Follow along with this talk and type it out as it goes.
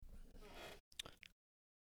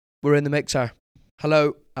We're in the mixer.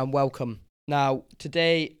 Hello and welcome. Now,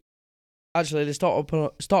 today, actually, let's start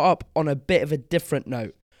up on a bit of a different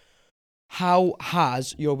note. How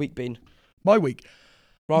has your week been? My week?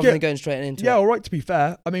 Rather than going straight into it. Yeah, all right, to be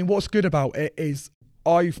fair. I mean, what's good about it is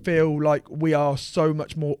I feel like we are so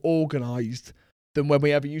much more organised than when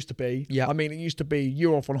we ever used to be. Yeah. I mean, it used to be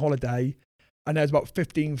you're off on holiday and there's about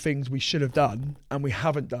 15 things we should have done and we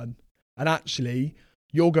haven't done. And actually,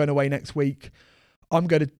 you're going away next week. I'm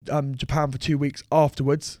going to Japan for 2 weeks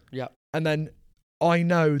afterwards. Yeah. And then I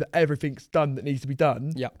know that everything's done that needs to be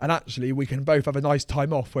done. Yeah. And actually, we can both have a nice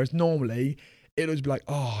time off. Whereas normally, it would be like,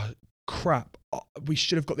 oh, crap. We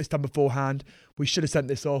should have got this done beforehand. We should have sent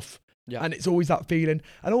this off. Yeah. And it's always that feeling.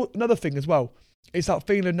 And another thing as well, it's that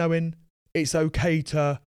feeling knowing it's okay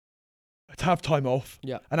to have time off.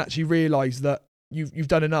 Yeah. And actually realise that you've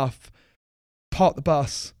done enough. Park the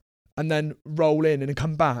bus and then roll in and then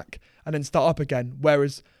come back and then start up again.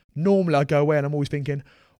 Whereas normally I go away and I'm always thinking,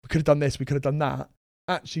 we could have done this, we could have done that.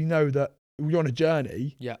 Actually know that you're on a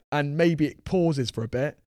journey. Yeah. And maybe it pauses for a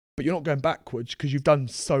bit, but you're not going backwards because you've done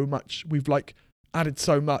so much. We've added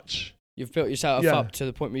so much. You've built yourself Yeah. up to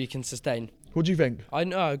the point where you can sustain. What do you think? I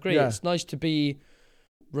know, I agree. Yeah. It's nice to be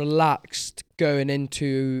relaxed going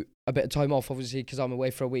into a bit of time off, obviously, because I'm away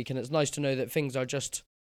for a week. And it's nice to know that things are just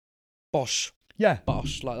bosh like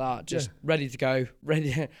that, just ready to go,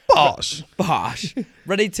 ready Bosh.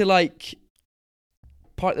 ready to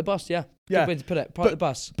park the bus. Good way to put it, park the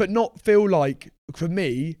bus, But not feel like, for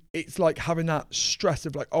me, it's like having that stress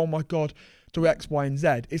of like, oh my God, do X, Y, and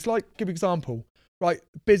Z. It's like, give an example, right?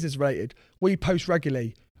 Business related. We post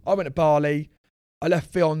regularly. I went to Bali. I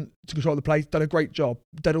left Fionn to control the place, done a great job,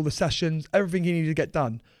 did all the sessions, everything he needed to get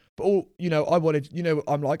done. But I wanted,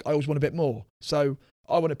 I'm like, I always want a bit more. So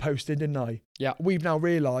I wanted posted, didn't I? Yeah. We've now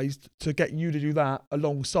realised to get you to do that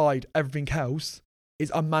alongside everything else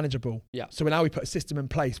is unmanageable. Yeah. So now we put a system in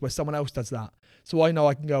place where someone else does that. So I know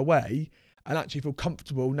I can go away and actually feel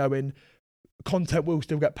comfortable knowing content will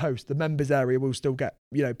still get post. The members area will still get,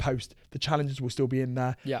 post. The challenges will still be in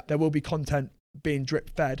there. Yeah. There will be content being drip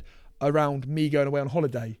fed around me going away on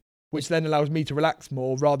holiday, which then allows me to relax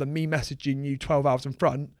more rather than me messaging you 12 hours in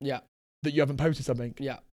front that you haven't posted something.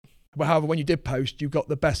 Yeah. But however, when you did post, you got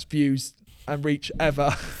the best views and reach ever.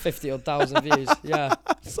 50,000 views. Yeah.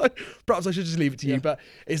 So perhaps I should just leave it to you, but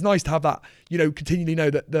it's nice to have that, continually know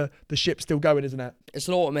that the ship's still going, isn't it? It's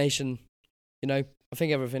an automation, I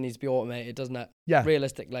think everything needs to be automated, doesn't it? Yeah.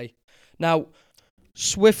 Realistically. Now,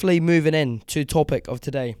 swiftly moving in to topic of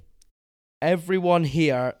today. Everyone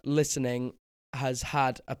here listening has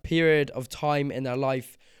had a period of time in their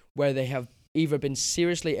life where they have either been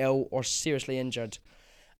seriously ill or seriously injured.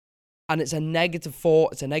 And it's a negative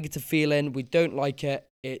thought, it's a negative feeling, we don't like it,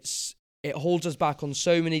 it holds us back on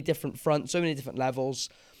so many different fronts, so many different levels.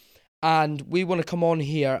 And we want to come on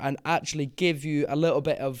here and actually give you a little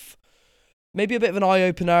bit of, maybe a bit of an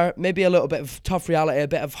eye-opener, maybe a little bit of tough reality, a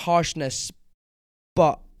bit of harshness,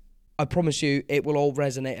 but I promise you it will all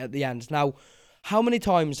resonate at the end. Now, how many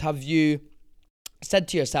times have you said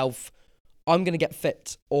to yourself, I'm going to get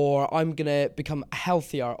fit, or I'm going to become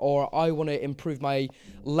healthier, or I want to improve my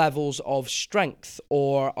levels of strength,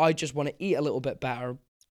 or I just want to eat a little bit better?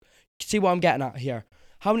 See what I'm getting at here?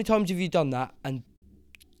 How many times have you done that and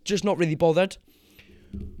just not really bothered?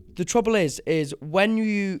 The trouble is when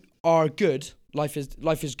you are good, life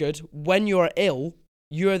is good. When you're ill,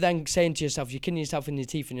 you're then saying to yourself, you're kicking yourself in your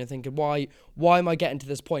teeth and you're thinking, why am I getting to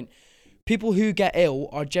this point? People who get ill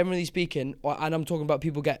are generally speaking, and I'm talking about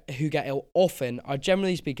people who get ill often, are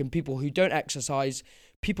generally speaking people who don't exercise,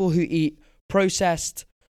 people who eat processed,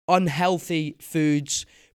 unhealthy foods,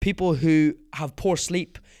 people who have poor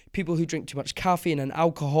sleep, people who drink too much caffeine and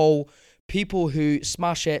alcohol, people who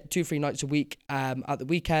smash it 2-3 nights a week at the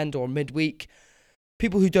weekend or midweek,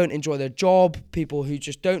 people who don't enjoy their job, people who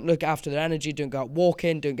just don't look after their energy, don't go out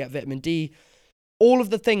walking, don't get vitamin D. All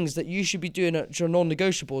of the things that you should be doing at your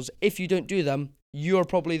non-negotiables, if you don't do them, you're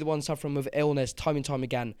probably the one suffering with illness time and time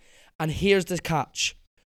again. And here's the catch.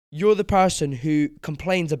 You're the person who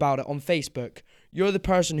complains about it on Facebook. You're the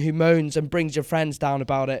person who moans and brings your friends down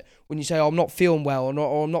about it when you say, oh, I'm not feeling well,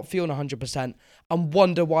 or I'm not feeling 100%, and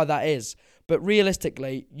wonder why that is. But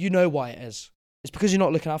realistically, you know why it is. It's because you're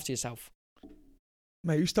not looking after yourself.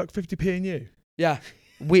 Mate, you stuck 50p in you. Yeah.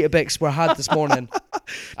 Weetabix were had this morning.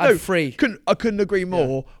 Free. I couldn't agree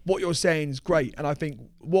more. Yeah. What you're saying is great. And I think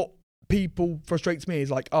what people frustrates me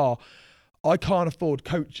is like, I can't afford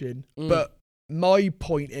coaching. But my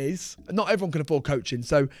point is, not everyone can afford coaching.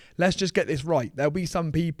 So let's just get this right. There'll be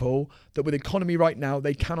some people that with economy right now,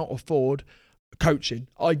 they cannot afford coaching.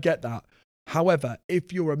 I get that. However,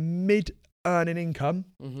 if you're a earning income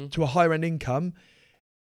Mm-hmm. to a higher end income,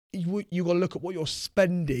 you got to look at what you're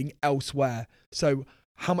spending elsewhere. So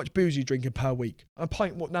how much booze are you drinking per week? A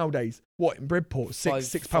pint, what nowadays? What in Bridport?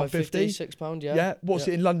 £6.50? £6, Yeah. yeah. What's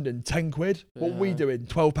it in London? £10? What are we Yeah. doing?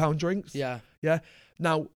 £12 drinks? Yeah. Yeah.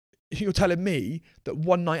 Now, you're telling me that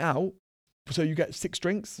one night out, so you get 6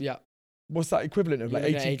 drinks? Yeah. What's that equivalent of? You're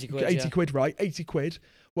Like looking at 80 quid, 80 yeah. quid, right? 80 quid.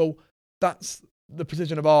 Well, that's the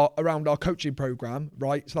precision of around our coaching program,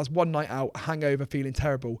 right? So that's one night out, hangover, feeling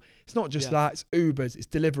terrible. It's not just that, it's Ubers, it's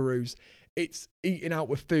Deliveroos, it's eating out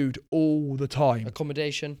with food all the time.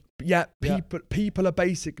 Accommodation. But yeah, Yeah. people are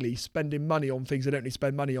basically spending money on things they don't need to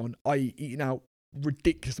spend money on, i.e. eating out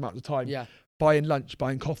ridiculous amounts of time. Yeah. Buying lunch,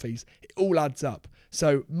 buying coffees, it all adds up.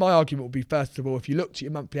 So my argument would be, first of all, if you looked at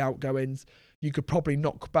your monthly outgoings, you could probably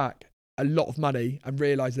knock back a lot of money and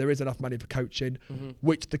realise there is enough money for coaching, Mm-hmm.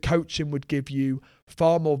 which the coaching would give you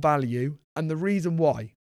far more value. And the reason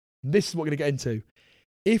why, this is what we're going to get into.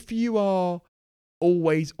 If you are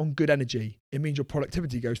always on good energy, it means your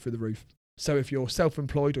productivity goes through the roof. So if you're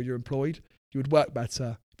self-employed or you're employed, you would work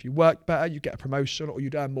better. If you work better, you get a promotion or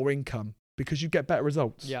you'd earn more income because you get better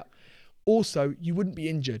results. Yeah. Also, you wouldn't be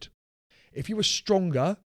injured. If you were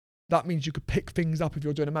stronger, that means you could pick things up if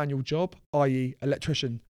you're doing a manual job, i.e.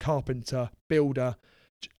 electrician, carpenter, builder,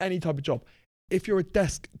 any type of job. If you're a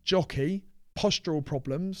desk jockey, postural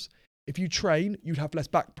problems. If you train, you'd have less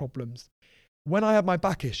back problems. When I had my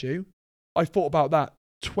back issue, I thought about that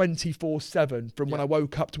 24/7 from when I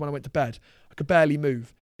woke up to when I went to bed. I could barely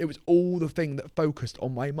move. It was all the thing that focused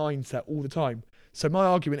on my mindset all the time. So my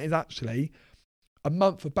argument is actually a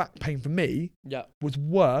month of back pain for me Yeah. was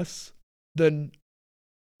worse than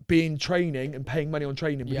being training and paying money on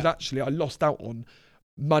training, because actually I lost out on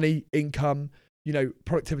money, income,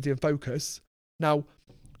 productivity and focus. Now,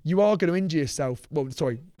 you are going to injure yourself. Well,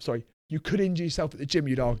 sorry. You could injure yourself at the gym,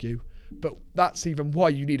 you'd argue, but that's even why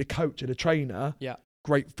you need a coach and a trainer. Yeah.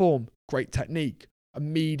 Great form, great technique, a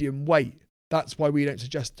medium weight. That's why we don't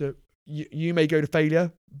suggest that you may go to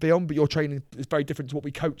failure beyond, but your training is very different to what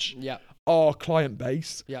we coach our client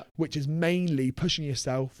base, which is mainly pushing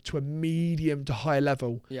yourself to a medium to higher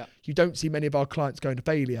level. Yeah. You don't see many of our clients going to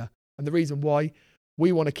failure. And the reason why,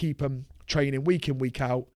 we want to keep them training week in, week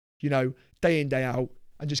out, day in, day out,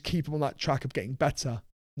 and just keep them on that track of getting better.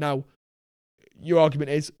 Now, your argument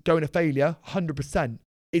is going to failure, 100%,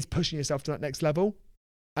 is pushing yourself to that next level,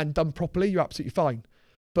 and done properly, you're absolutely fine.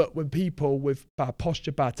 But when people with bad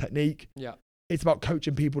posture, bad technique, it's about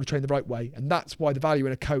coaching people to train the right way. And that's why the value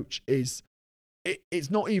in a coach is, it's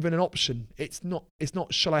not even an option. It's not,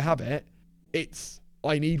 shall I have it? It's,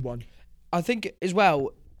 I need one. I think as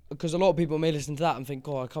well, because a lot of people may listen to that and think,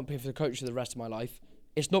 I can't pay for the coach for the rest of my life.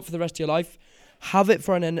 It's not for the rest of your life. Have it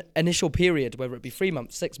for an initial period, whether it be 3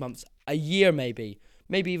 months, 6 months, a year maybe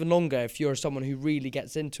even longer if you're someone who really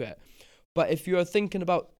gets into it. But if you're thinking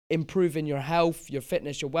about improving your health, your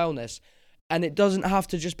fitness, your wellness, and it doesn't have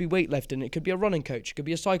to just be weightlifting, it could be a running coach, it could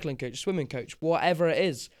be a cycling coach, swimming coach, whatever it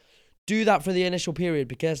is, do that for the initial period,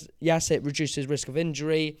 because yes, it reduces risk of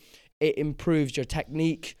injury, it improves your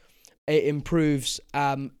technique, it improves,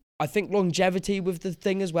 I think, longevity with the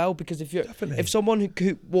thing as well, because if someone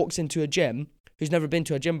who walks into a gym, who's never been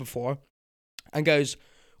to a gym before, and goes,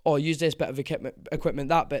 use this bit of equipment,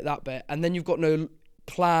 that bit, and then you've got no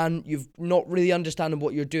plan, you've not really understanding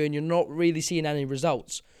what you're doing, you're not really seeing any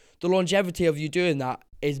results, the longevity of you doing that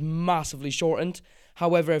is massively shortened.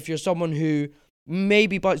 However, if you're someone who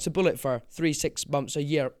maybe bites the bullet for 3, 6 months, a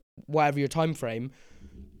year, whatever your time frame,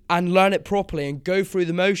 and learn it properly and go through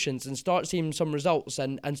the motions and start seeing some results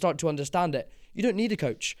and start to understand it, you don't need a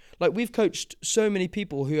coach. Like, we've coached so many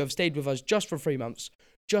people who have stayed with us just for 3 months,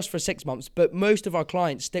 just for 6 months, but most of our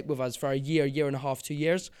clients stick with us for a year and a half, 2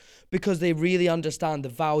 years, because they really understand the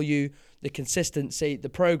value, the consistency, the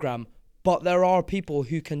program. But there are people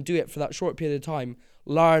who can do it for that short period of time,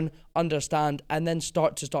 learn, understand, and then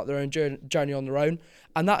start their own journey on their own.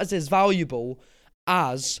 And that is as valuable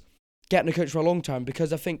as getting a coach for a long term,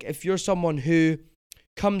 because I think if you're someone who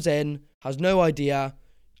comes in, has no idea,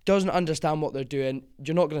 doesn't understand what they're doing,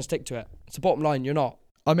 you're not going to stick to it. It's the bottom line, you're not.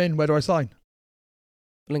 I'm in. Where do I sign?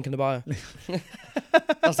 Link in the bio.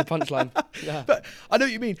 That's the punchline. Yeah. But I know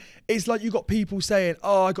what you mean. It's like you got people saying,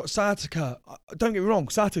 I got sciatica. Don't get me wrong,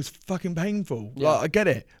 sciatica's fucking painful. Yeah. Like, I get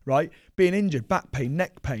it, right? Being injured, back pain,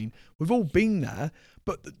 neck pain. We've all been there.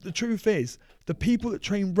 But the truth is, the people that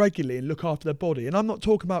train regularly and look after their body, and I'm not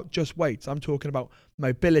talking about just weights, I'm talking about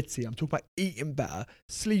mobility, I'm talking about eating better,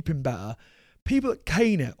 sleeping better. People that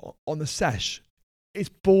cane it on the sesh, it's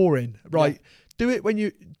boring, right? Yeah. Do it when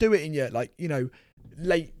you do it in your,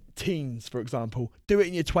 late teens, for example, do it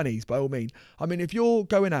in your 20s by all means. I mean, if you're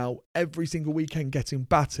going out every single weekend getting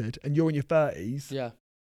battered and you're in your 30s, Yeah.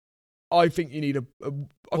 I think you need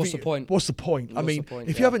What's the point? What's the point? I What's mean, the point?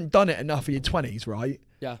 if Yeah. you haven't done it enough in your 20s, right?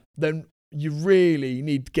 Yeah. Then you really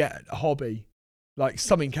need to get a hobby, like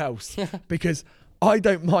something else. Because I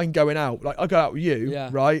don't mind going out. Like, I go out with you, Yeah.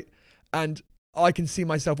 right? And I can see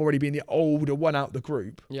myself already being the older one out the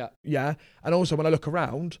group. Yeah. Yeah. And also when I look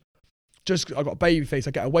around, just 'cause I've got a baby face,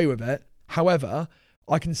 I get away with it. However,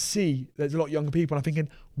 I can see there's a lot of younger people, and I'm thinking,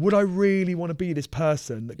 would I really want to be this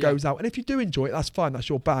person that Yeah. goes out? And if you do enjoy it, that's fine, that's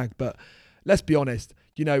your bag. But let's be honest,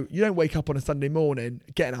 you know, you don't wake up on a Sunday morning,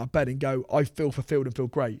 getting out of bed and go, I feel fulfilled and feel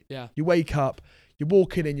great. Yeah. You wake up, you're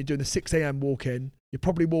walking in, you're doing the 6 a.m. walk in, you're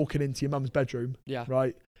probably walking into your mum's bedroom, Yeah.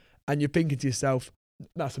 right? And you're thinking to yourself,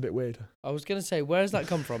 that's a bit weird. I was gonna say, where does that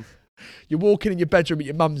come from? You're walking in your bedroom at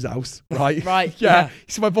your mum's house, right? Right. Yeah.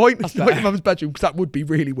 See my point? That's You're not at better. your mum's bedroom, because that would be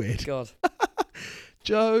really weird. God.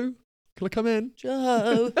 Joe, can I come in?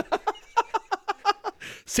 Joe.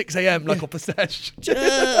 6 a.m. like off the sesh.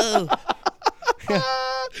 Joe.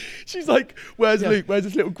 She's like, where's Yeah. Luke? Where's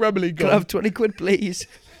this little gremlin Can I gone? have 20 quid, please?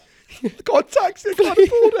 Got a taxi, I can't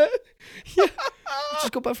afford it. I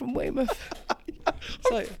just got back from Weymouth.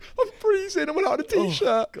 It's like, I'm freezing, I went out in a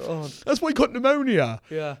t-shirt. God. That's why you got pneumonia.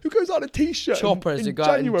 Yeah. Who goes out in a t-shirt Choppers in who go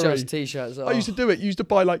out in January? just t-shirts. I used to do it. You used to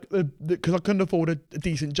buy like because I couldn't afford a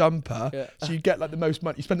decent jumper, Yeah. so you get like the most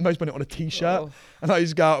money. You spend the most money on a t-shirt, Oh. and I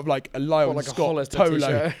used to go out with like a Lyle like a Scott Hollister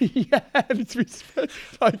polo. Yeah, and it's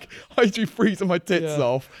like I used to be freezing my tits Yeah.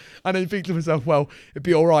 off, and then think to myself, well, it'd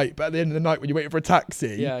be all right. But at the end of the night, when you're waiting for a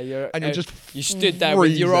taxi, Yeah, and you're just you stood there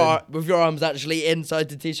with your freezing. arms actually inside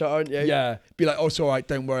the t-shirt, aren't you? Yeah, be like, oh, it's all right,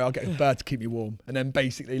 don't worry, I'll get a bird to keep you warm, and then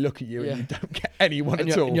basically look at you Yeah. and you don't get anyone And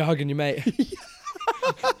at you're, all. and you're hugging your mate.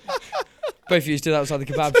 Both of you stood outside the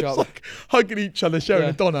kebab It's shop. like hugging each other, showing Yeah.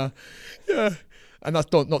 a Donna. Yeah. And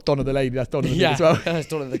that's not Donna the lady, that's Donna the Yeah, as well. that's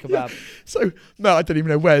Donna the kebab. So, no, I don't even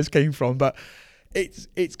know where this came from, but it's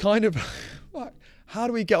kind of like, how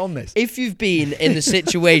do we get on this? If you've been in the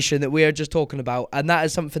situation that we are just talking about, and that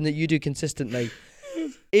is something that you do consistently,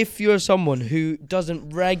 if you're someone who doesn't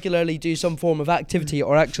regularly do some form of activity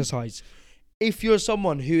or exercise, if you're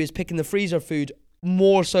someone who is picking the freezer food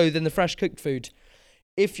more so than the fresh cooked food,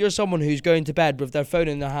 if you're someone who's going to bed with their phone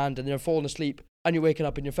in their hand and they're falling asleep and you're waking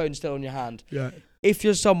up and your phone's still in your hand, Yeah. if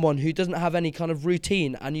you're someone who doesn't have any kind of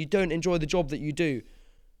routine and you don't enjoy the job that you do,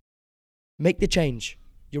 make the change.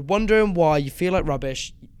 You're wondering why you feel like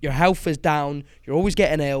rubbish, your health is down, you're always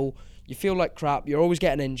getting ill, you feel like crap, you're always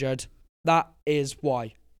getting injured. That is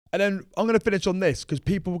why. And then I'm going to finish on this because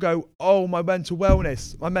people will go, oh, my mental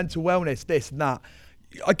wellness, this and that.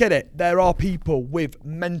 I get it. There are people with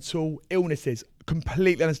mental illnesses.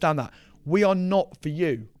 Completely understand that. We are not for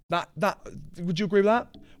you. That would you agree with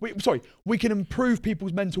that? We can improve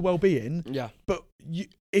people's mental well-being, Yeah. but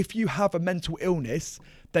if you have a mental illness,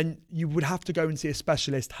 then you would have to go and see a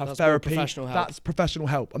specialist, have That's more therapy. professional help. That's professional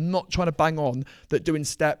help. I'm not trying to bang on that doing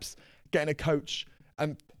steps, getting a coach,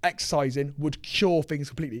 and exercising would cure things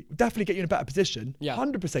completely. Definitely get you in a better position. Yeah.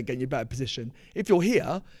 100% get you in a better position. If you're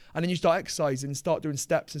here and then you start exercising, start doing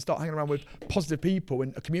steps and start hanging around with positive people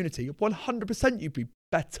in a community, 100% you'd be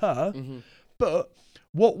better. Mm-hmm. But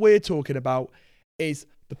what we're talking about is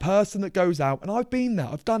the person that goes out, and I've been there,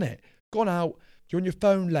 I've done it, gone out, you're on your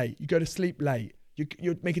phone late, you go to sleep late,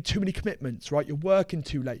 you're making too many commitments, right? You're working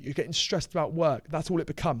too late, you're getting stressed about work. That's all it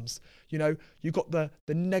becomes. You know, you've got the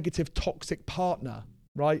negative, toxic partner,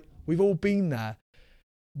 right? We've all been there.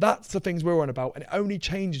 That's the things we're on about, and it only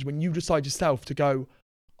changes when you decide yourself to go,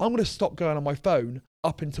 I'm going to stop going on my phone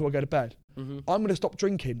up until I go to bed. Mm-hmm. I'm going to stop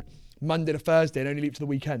drinking Monday to Thursday and only leave to the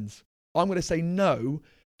weekends. I'm going to say no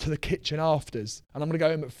to the kitchen afters, and I'm going to go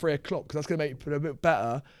home at 3 o'clock because that's going to make it feel a bit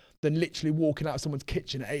better than literally walking out of someone's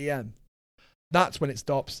kitchen at 8 a.m. That's when it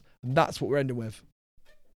stops, and that's what we're ending with.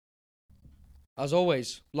 As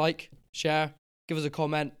always, like, share, give us a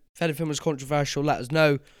comment. If anything was controversial, let us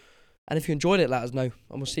know. And if you enjoyed it, let us know.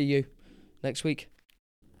 And we'll see you next week.